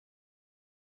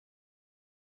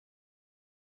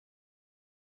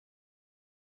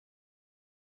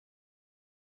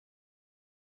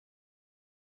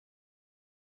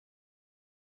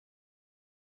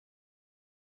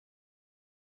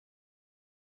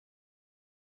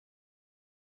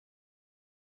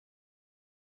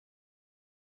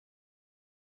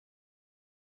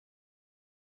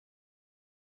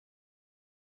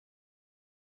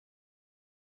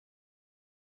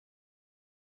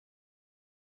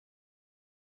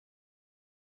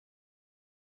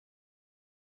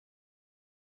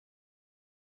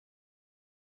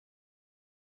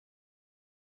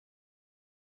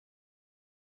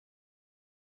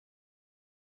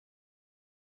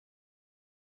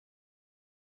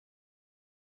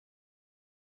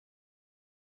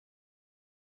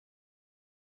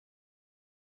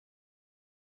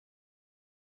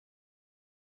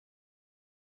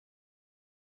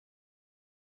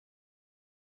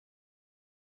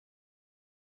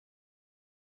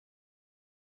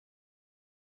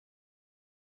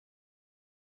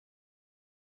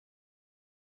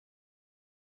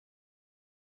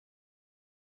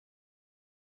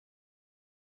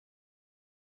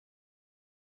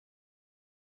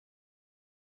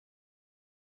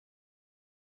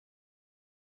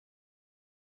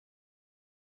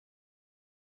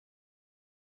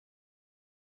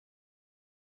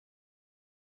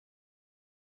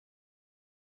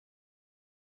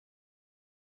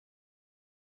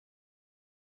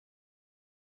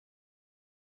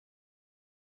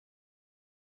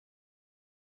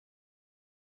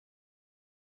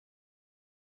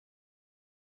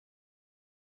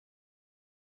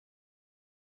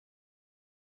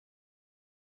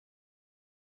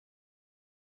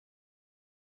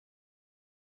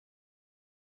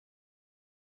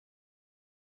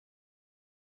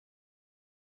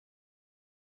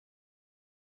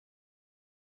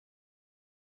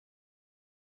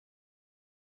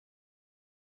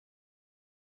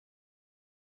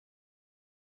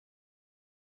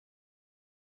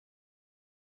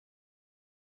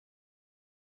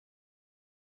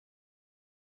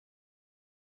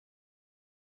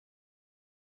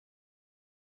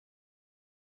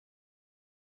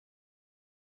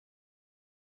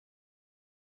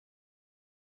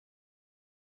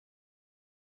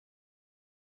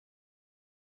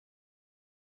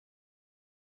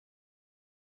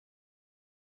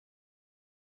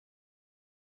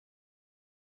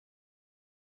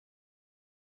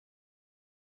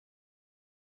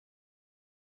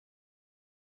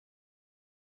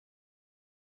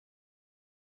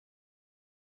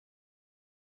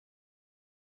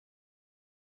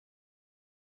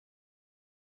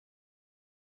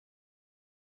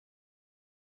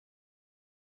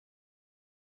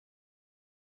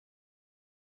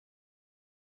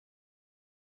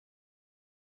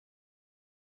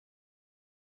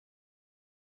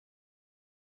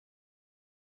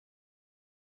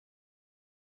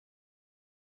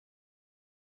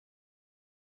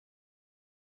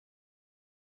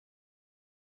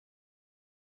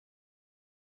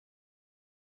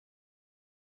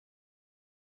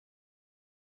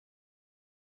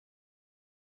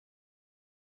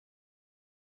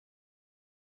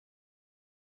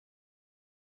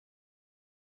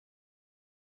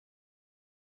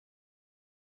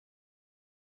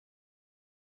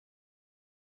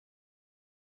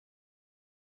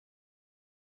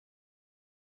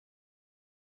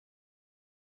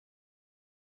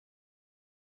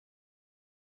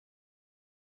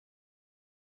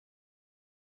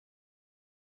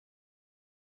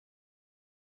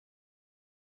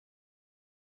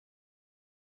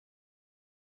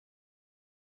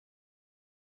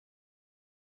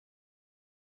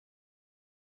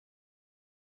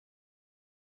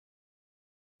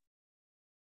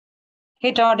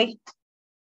Hey, Toddy.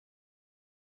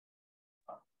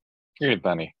 Hey,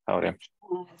 Danny, how are you?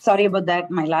 Sorry about that.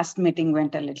 My last meeting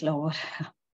went a little over.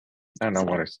 No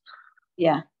worries.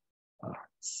 Yeah.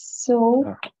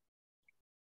 So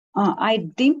I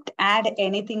didn't add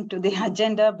anything to the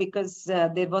agenda because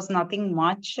there was nothing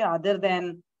much other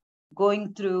than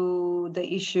going through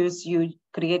the issues you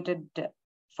created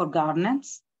for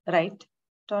governance, right,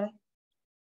 Toddy?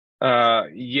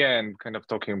 Yeah, and kind of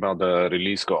talking about the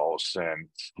release goals and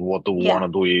what do we want to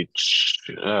do each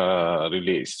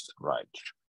release, right?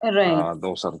 Right.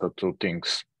 Those are the two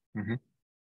things.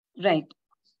 Right.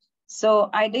 So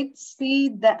I did see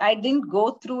that I didn't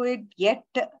go through it yet.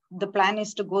 The plan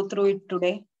is to go through it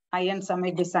today. I and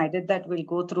Samit decided that we'll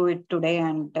go through it today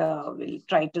and we'll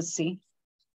try to see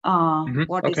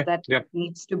what is that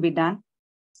needs to be done.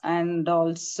 And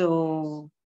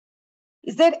also,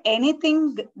 is there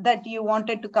anything that you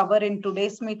wanted to cover in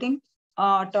today's meeting,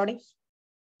 Toddy?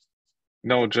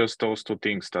 No, just those two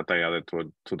things that I added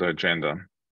to the agenda.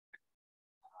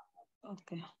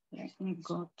 Okay, let me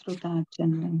go through the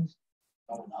agenda.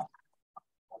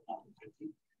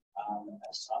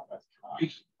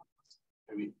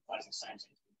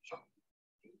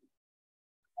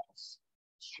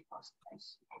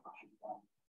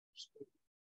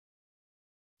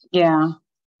 Yeah,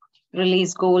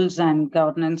 release goals and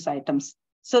governance items.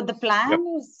 So the plan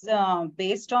is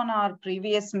based on our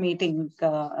previous meeting,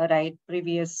 right?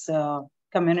 Previous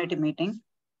community meeting.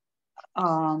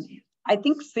 I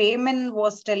think Feynman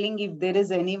was telling if there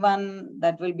is anyone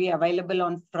that will be available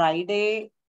on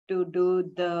Friday to do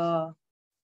the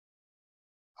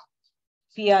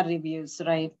PR reviews,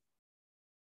 right?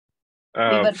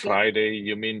 Friday,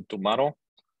 you mean tomorrow?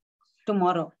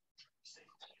 Tomorrow.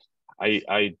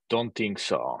 I don't think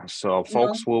so. So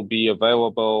folks will be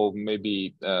available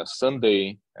maybe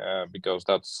Sunday because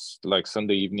that's like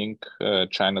Sunday evening.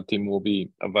 China team will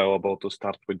be available to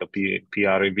start with the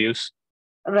PR reviews.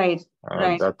 Right.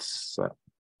 Right. That's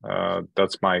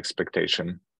my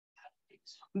expectation.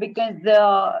 Because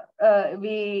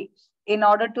we, in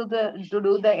order to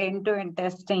do the end-to-end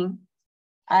testing,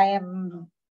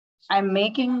 I'm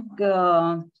making.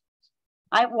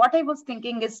 What I was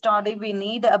thinking is, Toddy, we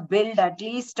need a build at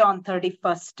least on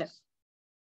 31st.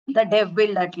 The dev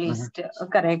build at least,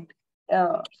 correct?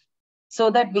 So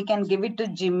that we can give it to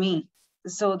Jimmy,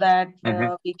 so that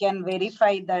we can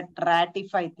verify that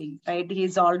ratify thing, right?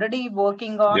 He's already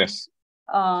working on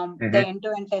the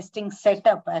end-to-end testing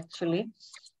setup, actually.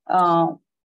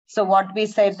 So what we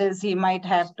said is he might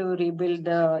have to rebuild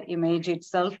the image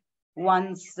itself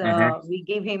once we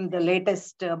give him the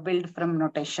latest build from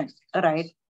notation,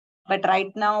 right? But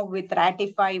right now with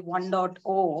Ratify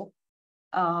 1.0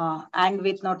 and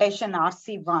with notation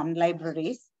RC1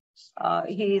 libraries,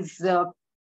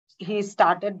 he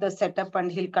started the setup and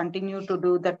he'll continue to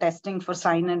do the testing for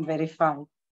sign and verify.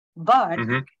 But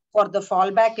for the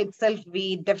fallback itself,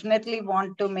 we definitely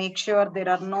want to make sure there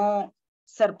are no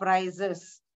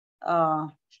surprises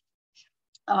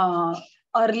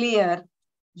earlier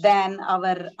than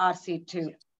our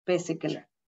RC2, basically,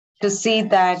 to see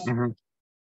that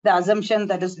the assumption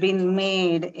that has been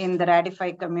made in the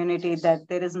Ratify community that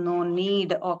there is no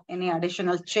need of any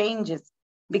additional changes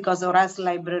because ORAS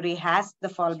library has the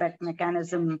fallback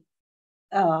mechanism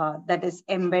that is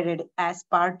embedded as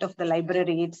part of the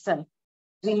library itself.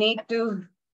 We need to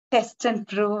test and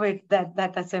prove it that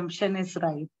that assumption is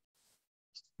right.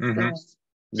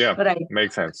 So, right.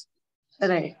 Makes sense.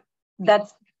 Right.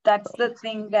 That's the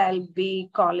thing I'll be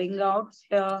calling out.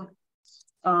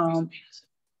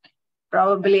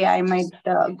 Probably I might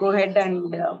go ahead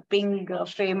and ping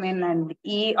Feynman and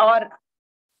E, or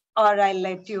I'll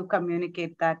let you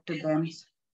communicate that to them,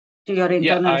 to your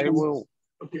internal. Yeah, I will.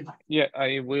 Yeah,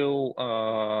 I will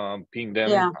ping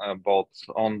them both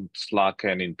on Slack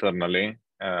and internally.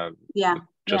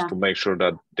 Just to make sure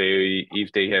that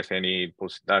if they have any,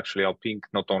 actually I'll ping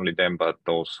not only them, but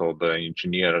also the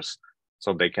engineers,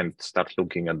 so they can start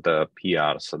looking at the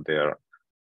PRs at their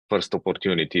first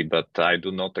opportunity. But I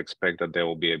do not expect that they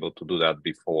will be able to do that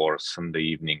before Sunday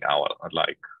evening hour,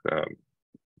 like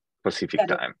Pacific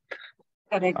time.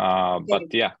 Correct.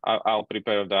 But yeah, I'll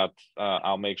prepare that.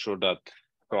 I'll make sure that.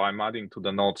 So I'm adding to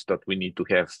the notes that we need to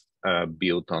have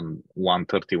built on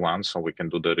 131, so we can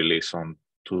do the release on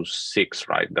 2.6,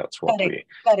 right? That's what we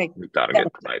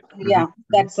target, right? Yeah,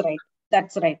 that's right.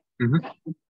 That's right.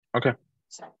 Okay.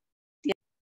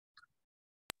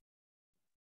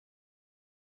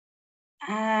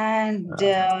 And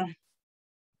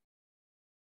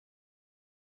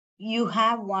you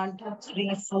have 1, 2,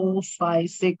 3, 4, 5,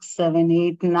 6, 7,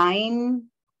 8, 9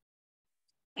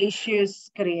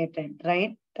 issues created,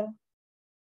 right?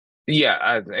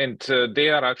 Yeah, and they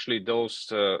are actually those,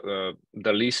 the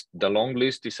long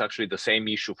list is actually the same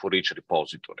issue for each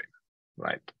repository,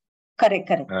 right? Correct.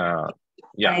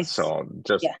 Yeah, Nice. so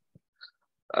just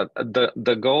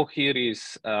the goal here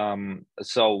is,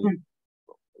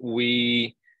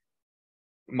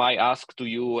 my ask to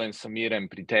you and Samir and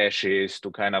Pritesh is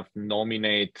to kind of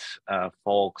nominate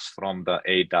folks from the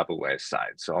AWS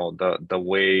side. So the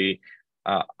way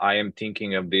I am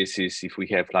thinking of this is if we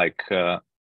have like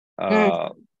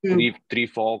three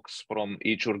folks from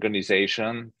each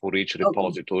organization for each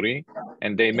repository,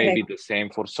 and they may be the same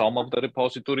for some of the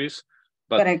repositories,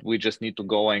 but we just need to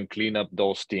go and clean up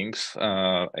those things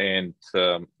and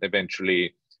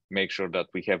eventually make sure that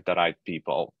we have the right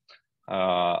people.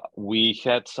 We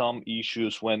had some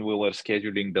issues when we were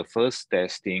scheduling the first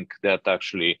testing that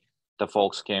actually the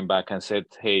folks came back and said,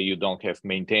 hey, you don't have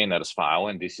maintainers file,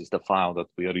 and this is the file that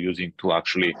we are using to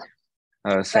actually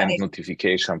send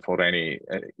notification for any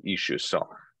issues. So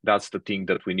that's the thing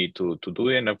that we need to do.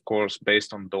 And of course,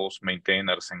 based on those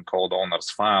maintainers and code owners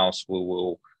files, we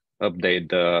will update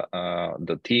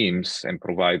the teams and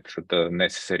provide the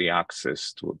necessary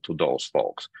access to those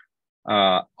folks.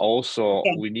 Also,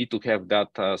 we need to have that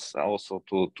also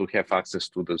to have access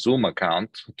to the Zoom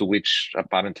account, to which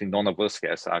apparently none of us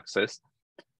has access,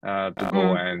 to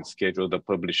go and schedule the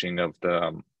publishing of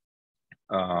the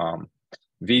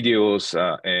videos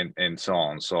and so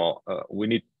on. So we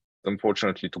need,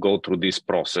 unfortunately, to go through this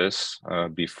process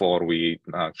before we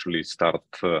actually start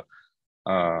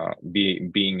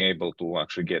being able to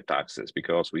actually get access,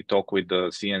 because we talk with the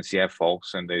CNCF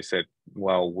folks and they said,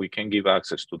 well, we can give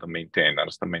access to the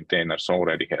maintainers. The maintainers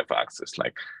already have access,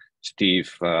 like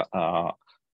Steve,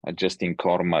 Justin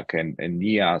Cormack and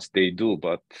Nias, they do,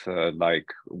 but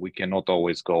like we cannot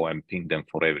always go and ping them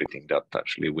for everything that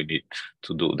actually we need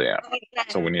to do there.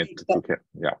 So we need to Correct.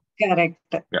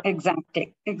 Yeah.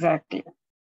 Exactly.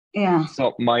 Yeah.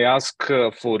 So my ask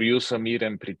for you, Samir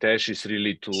and Pritesh, is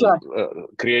really to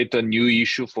create a new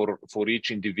issue for each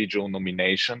individual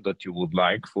nomination that you would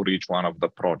like for each one of the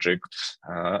projects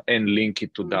and link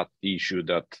it to that issue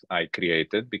that I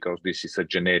created, because this is a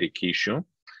generic issue.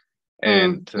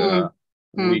 And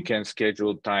we can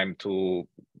schedule time to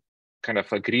kind of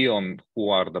agree on who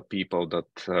are the people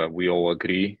that we all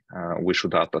agree we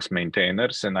should have as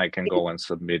maintainers, and I can go and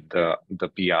submit the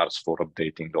PRs for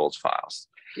updating those files.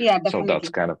 Yeah, definitely. So that's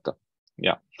kind of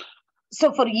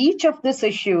So for each of this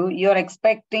issue, you're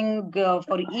expecting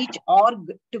for each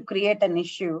org to create an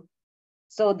issue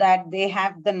so that they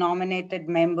have the nominated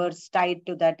members tied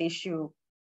to that issue,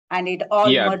 and it all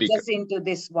merges into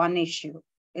this one issue.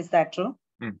 Is that true?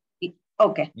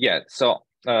 Okay. Yeah. So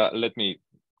let me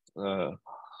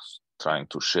trying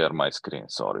to share my screen.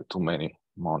 Sorry, too many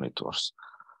monitors.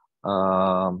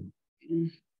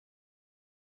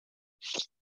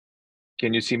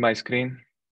 Can you see my screen?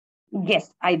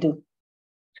 Yes, I do.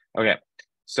 Okay.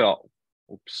 So,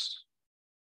 oops.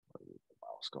 Where did the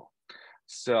mouse go?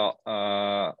 So,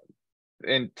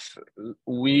 and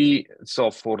so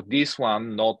for this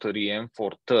one, Notary, and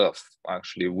for TUF,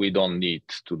 actually, we don't need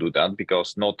to do that,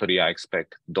 because Notary, I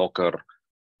expect Docker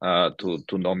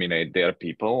to nominate their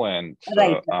people, and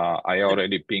I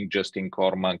already pinged Justin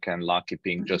Cormack, and Lucky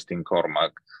pinged Justin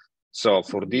Cormack. So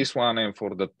for this one and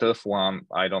for the TUF one,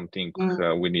 I don't think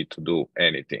we need to do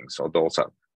anything. So those are,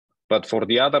 but for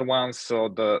the other ones, so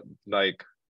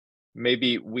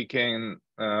maybe we can.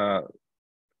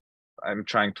 I'm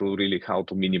trying to really how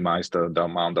to minimize the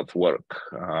amount of work,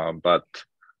 but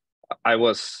I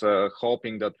was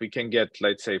hoping that we can get,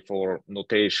 let's say, for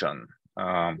notation.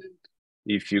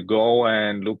 If you go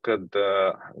and look at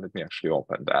let me actually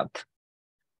open that.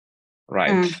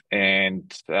 Right.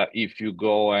 And if you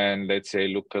go and, let's say,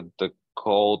 look at the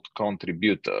code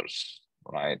contributors,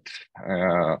 right?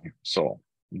 So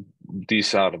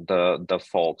these are the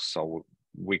folks. So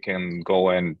we can go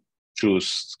and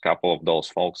choose a couple of those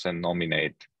folks and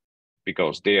nominate,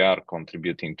 because they are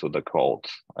contributing to the code.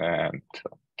 And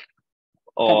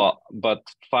but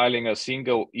filing a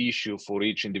single issue for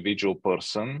each individual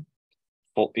person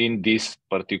in this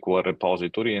particular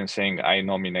repository and saying, I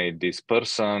nominate this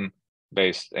person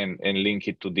based and link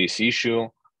it to this issue.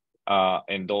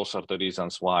 And those are the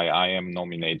reasons why I am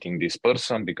nominating this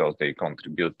person, because they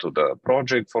contribute to the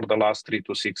project for the last 3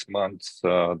 to 6 months.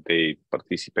 They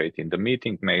participate in the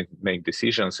meeting, make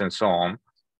decisions, and so on.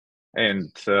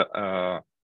 And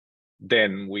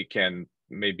then we can,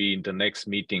 maybe in the next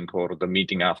meeting or the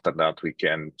meeting after that, we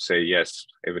can say, yes,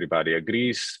 everybody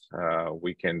agrees.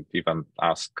 We can even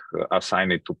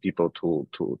assign it to people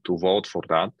to vote for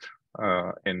that.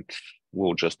 And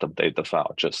we'll just update the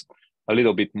file, just a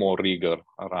little bit more rigor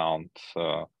around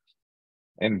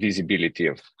and visibility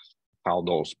of how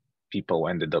those people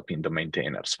ended up in the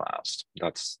maintainers files.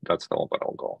 That's the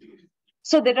overall goal.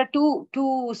 So there are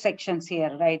two sections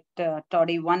here, right,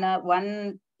 Toddy?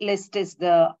 One list is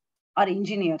our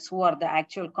engineers who are the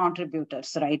actual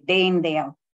contributors, right, day in, day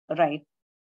out, right?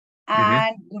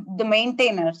 And the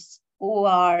maintainers who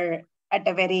are at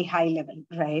a very high level,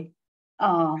 right?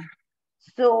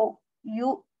 So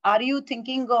are you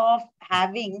thinking of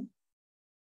having,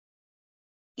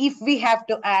 if we have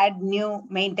to add new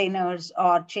maintainers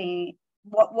or change,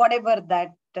 whatever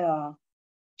that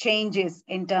changes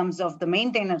in terms of the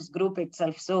maintainers group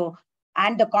itself, so,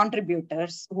 and the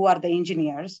contributors who are the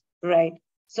engineers, right?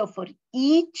 So for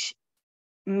each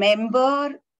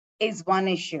member is one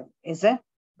issue, is it?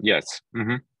 Yes.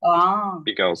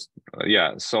 Because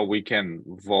so we can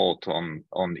vote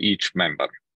on each member.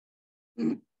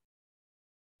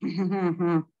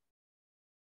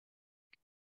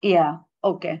 Yeah,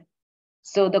 okay.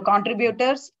 So the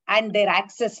contributors and their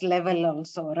access level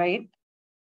also, right?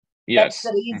 Yes. That's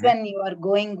the reason you are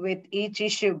going with each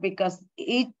issue, because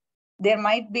there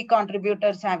might be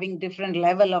contributors having different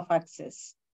level of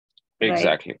access.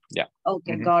 Exactly. Right? Yeah.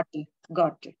 Okay, got it.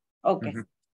 Okay.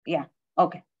 Yeah.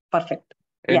 Okay. Perfect.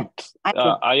 And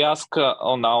I ask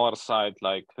on our side,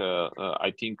 like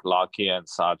I think Lucky and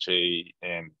Sajay,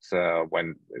 and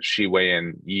when Shiwei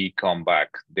and Yi come back,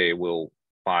 they will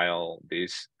file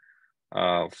this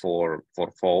for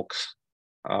folks.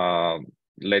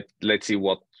 Let's see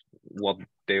what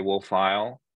they will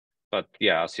file. But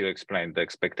yeah, as you explained, the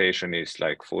expectation is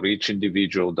like for each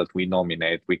individual that we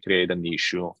nominate, we create an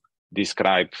issue,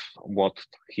 describe what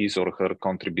his or her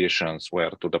contributions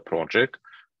were to the project,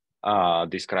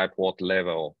 describe what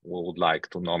level we would like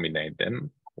to nominate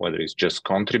them, whether it's just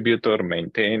contributor,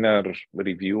 maintainer,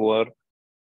 reviewer,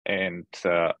 and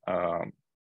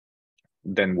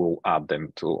then we'll add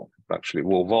them to, actually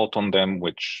we'll vote on them,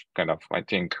 which kind of, I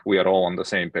think we are all on the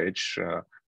same page.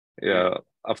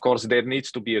 Of course, there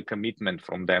needs to be a commitment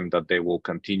from them that they will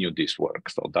continue this work.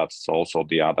 So that's also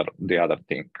the other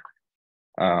thing.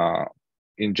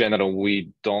 In general,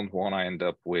 we don't want to end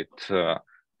up with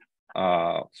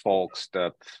folks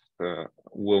that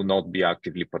will not be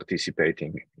actively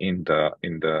participating in the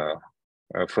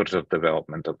further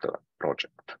development of the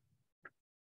project.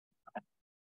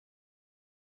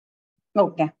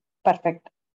 Okay, perfect.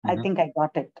 I think I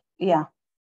got it. Yeah.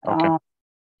 Okay.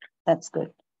 That's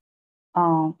good.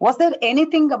 Was there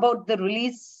anything about the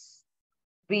release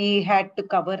we had to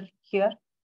cover here,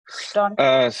 Don?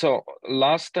 So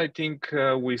last, I think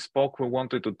we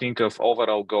wanted to think of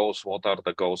overall goals. What are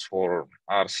the goals for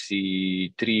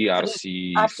RC3,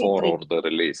 RC4 or the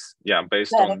release? Yeah,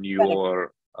 based on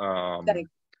your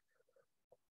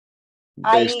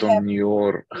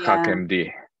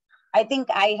HackMD. I think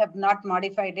I have not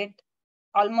modified it.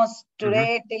 Almost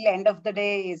today till end of the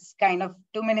day is kind of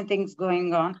too many things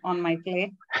going on my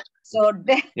plate. So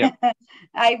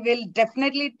I will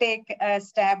definitely take a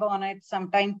stab on it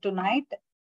sometime tonight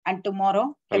and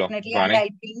tomorrow. Hello, definitely, Vani? And I'll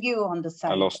ping you on the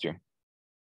side. I lost you.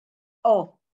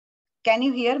 Oh, can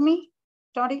you hear me,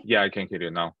 Toddy? Yeah, I can hear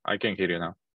you now.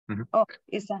 Oh,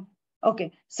 is that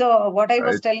okay? So what I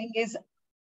was telling is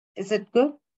it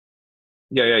good?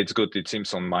 Yeah, it's good. It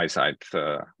seems on my side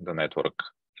the network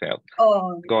failed.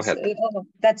 Oh, go ahead.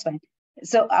 That's fine.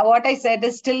 So what I said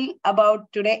is still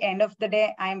about today, end of the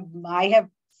day, I have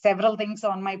several things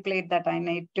on my plate that I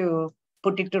need to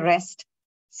put it to rest.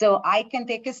 So I can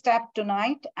take a step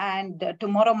tonight and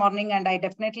tomorrow morning, and I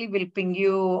definitely will ping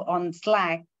you on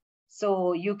Slack.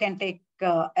 So you can take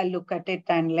a look at it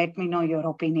and let me know your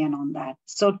opinion on that.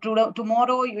 So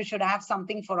tomorrow you should have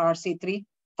something for RC3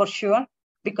 for sure,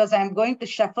 because I'm going to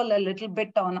shuffle a little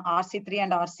bit on RC3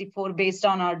 and RC4 based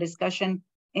on our discussion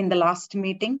in the last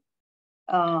meeting.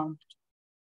 Does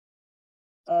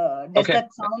that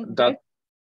sound good?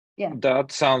 Yeah.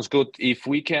 That sounds good. If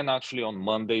we can actually on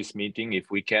Monday's meeting, if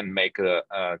we can make a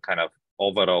kind of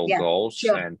overall goals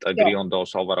and agree on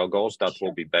those overall goals, that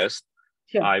will be best.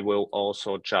 I will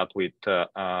also chat with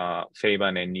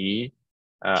Fabian and Yi.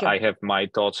 I have my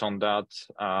thoughts on that,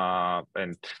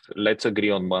 and let's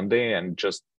agree on Monday and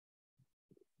just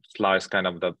slice kind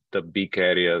of the big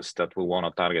areas that we want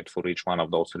to target for each one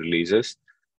of those releases.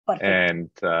 Perfect. And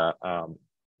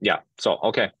so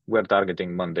okay, we're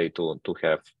targeting Monday to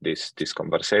have this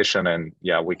conversation, and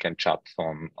we can chat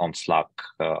on Slack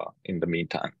in the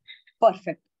meantime.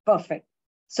 Perfect.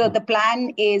 So the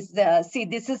plan is,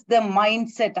 this is the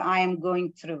mindset I am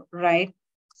going through, right?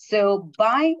 So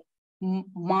by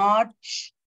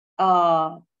March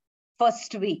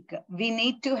first week, we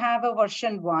need to have a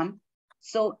version 1.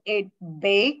 So it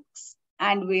bakes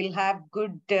and we'll have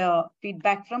good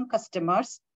feedback from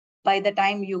customers by the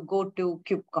time you go to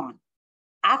KubeCon.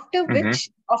 After which,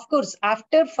 of course,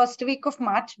 after first week of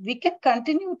March, we can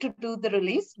continue to do the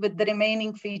release with the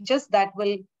remaining features that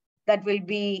will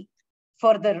be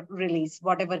further release,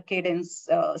 whatever cadence,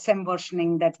 SEM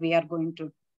versioning that we are going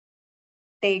to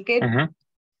take it.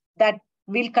 That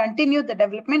will continue the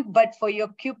development, but for your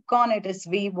KubeCon, it is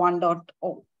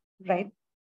V1.0, right?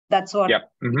 That's what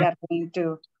we are going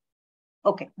to.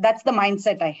 Okay, that's the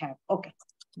mindset I have. Okay,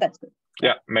 that's good.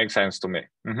 Yeah, makes sense to me.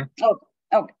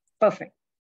 Okay, perfect.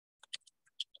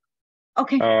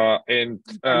 Okay. And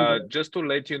just to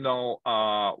let you know,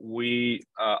 we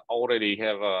already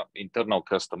have an internal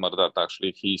customer that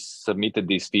actually he submitted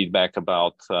this feedback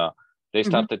about they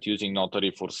started using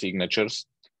Notary for signatures.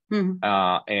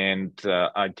 And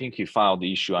I think he filed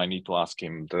the issue. I need to ask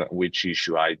him which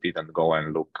issue. I didn't go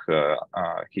and look.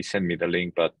 He sent me the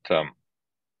link, but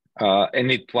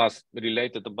and it was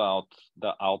related about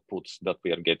the outputs that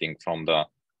we are getting from the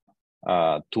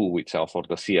tool itself or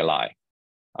the CLI.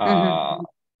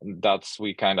 That's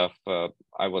we kind of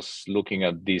I was looking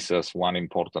at this as one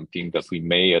important thing that we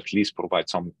may at least provide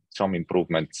some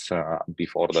improvements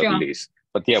before the release.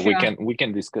 But yeah, we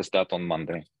can discuss that on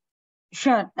Monday.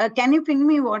 Sure. Can you ping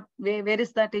me where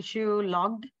is that issue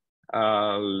logged?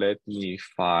 Let me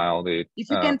file it. If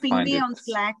you can ping me on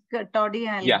Slack, Toddy,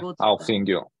 I'll go through I'll ping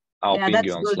you. I'll ping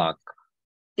you on Slack.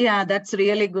 Yeah, that's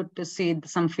really good to see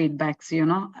some feedbacks,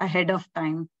 ahead of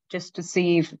time, just to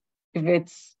see if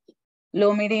it's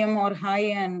low, medium, or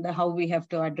high, and how we have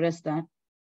to address that.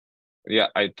 Yeah,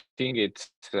 I think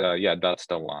it's, that's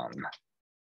the one.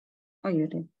 Oh, you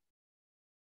did.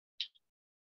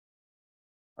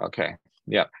 Okay,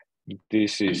 yeah.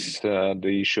 This is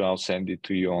the issue. I'll send it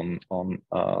to you on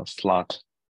Slack.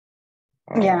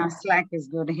 Yeah, Slack is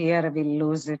good. Here we'll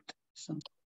lose it. So.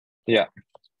 Yeah.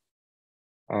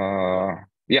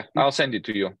 I'll send it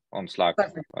to you on Slack.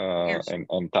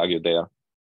 And tag you there.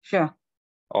 Sure.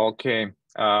 Okay.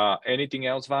 Anything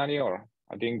else, Vani, or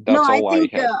I think that's all I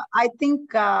have. I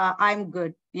think I'm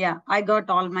good. Yeah, I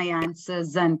got all my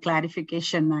answers and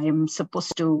clarification. I am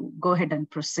supposed to go ahead and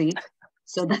proceed.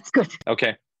 So that's good.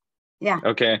 Okay. Yeah.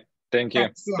 Okay. Thank you.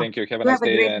 Thank you. Have a nice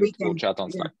day, and we'll chat on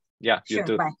Slack. Yeah, you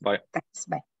too. Bye. Bye. Thanks.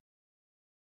 Bye.